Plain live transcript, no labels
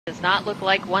Does not look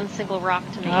like one single rock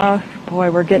to me. Oh,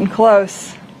 boy, we're getting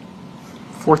close.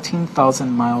 14,000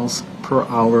 miles per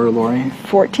hour, Lori.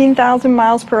 14,000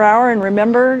 miles per hour. And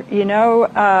remember,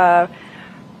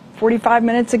 45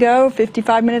 minutes ago,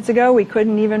 55 minutes ago, we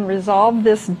couldn't even resolve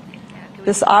this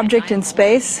object in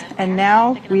space. And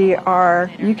now we are,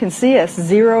 you can see us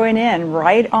zeroing in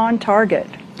right on target.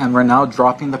 And we're now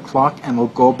dropping the clock, and we'll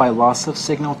go by loss of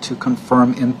signal to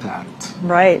confirm impact.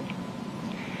 Right.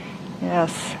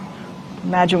 Yes.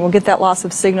 Imagine we'll get that loss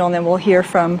of signal, and then we'll hear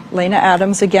from Lena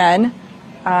Adams again,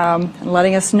 and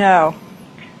letting us know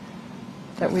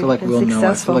that we've been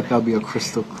successful. I feel like that'll be a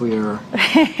crystal clear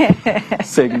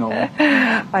signal.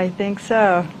 I think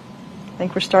so. I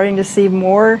think we're starting to see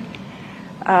more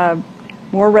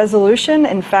resolution.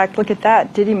 In fact, look at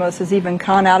that. Didymos has even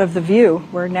gone out of the view.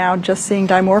 We're now just seeing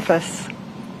Dimorphos.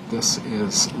 This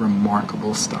is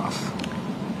remarkable stuff.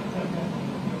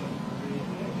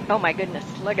 Oh my goodness,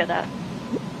 look at that.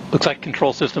 Looks like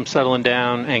control system settling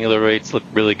down. Angular rates look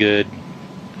really good.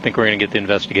 I think we're going to get the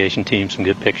investigation team some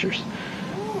good pictures.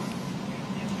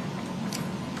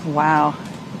 Wow.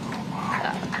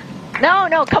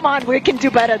 No, come on, we can do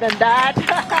better than that.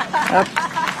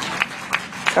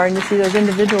 Starting to see those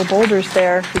individual boulders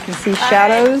there. We can see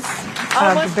shadows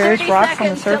of the various rocks on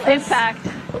the surface. Impact.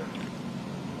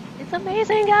 It's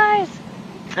amazing, guys.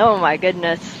 Oh my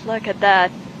goodness, look at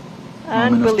that.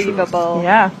 Unbelievable.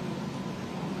 Yeah.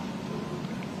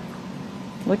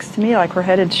 Looks to me like we're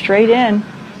headed straight in.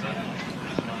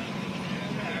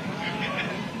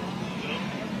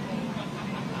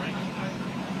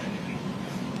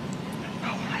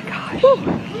 Oh my gosh. Woo.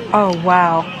 Oh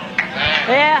wow.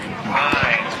 Yeah.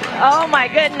 Oh my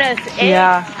goodness. 8,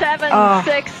 7,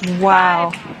 6,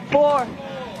 5, 4,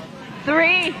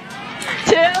 3,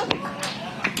 2,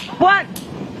 1.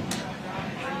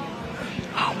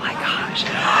 Oh my gosh.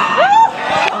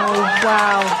 Oh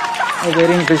wow.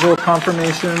 Awaiting visual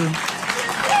confirmation.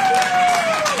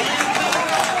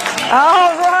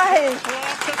 All right.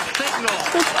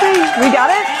 Let's see. We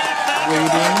got it?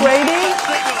 Waiting.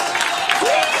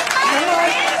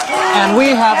 And we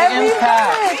have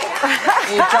impact.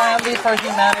 A giant leap for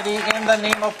humanity in the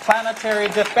name of planetary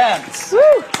defense.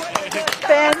 Woo.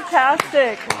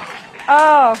 Fantastic.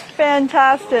 Oh,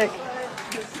 fantastic.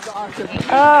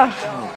 Oh.